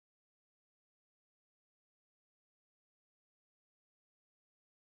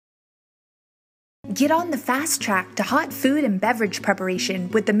Get on the fast track to hot food and beverage preparation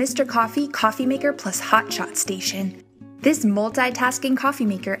with the Mr. Coffee Coffee Maker plus Hot Shot Station. This multitasking coffee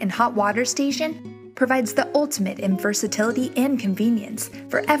maker and hot water station provides the ultimate in versatility and convenience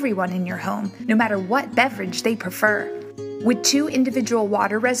for everyone in your home, no matter what beverage they prefer. With 2 individual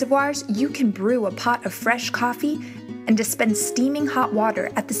water reservoirs, you can brew a pot of fresh coffee and dispense steaming hot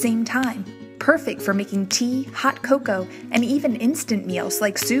water at the same time. Perfect for making tea, hot cocoa, and even instant meals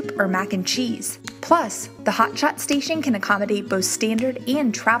like soup or mac and cheese. Plus, the Hot Shot Station can accommodate both standard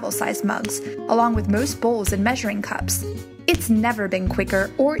and travel-sized mugs, along with most bowls and measuring cups. It's never been quicker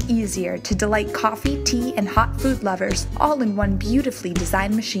or easier to delight coffee, tea, and hot food lovers all in one beautifully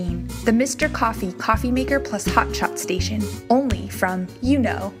designed machine. The Mr. Coffee Coffee Maker plus Hot Shot Station, only from, you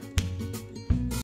know.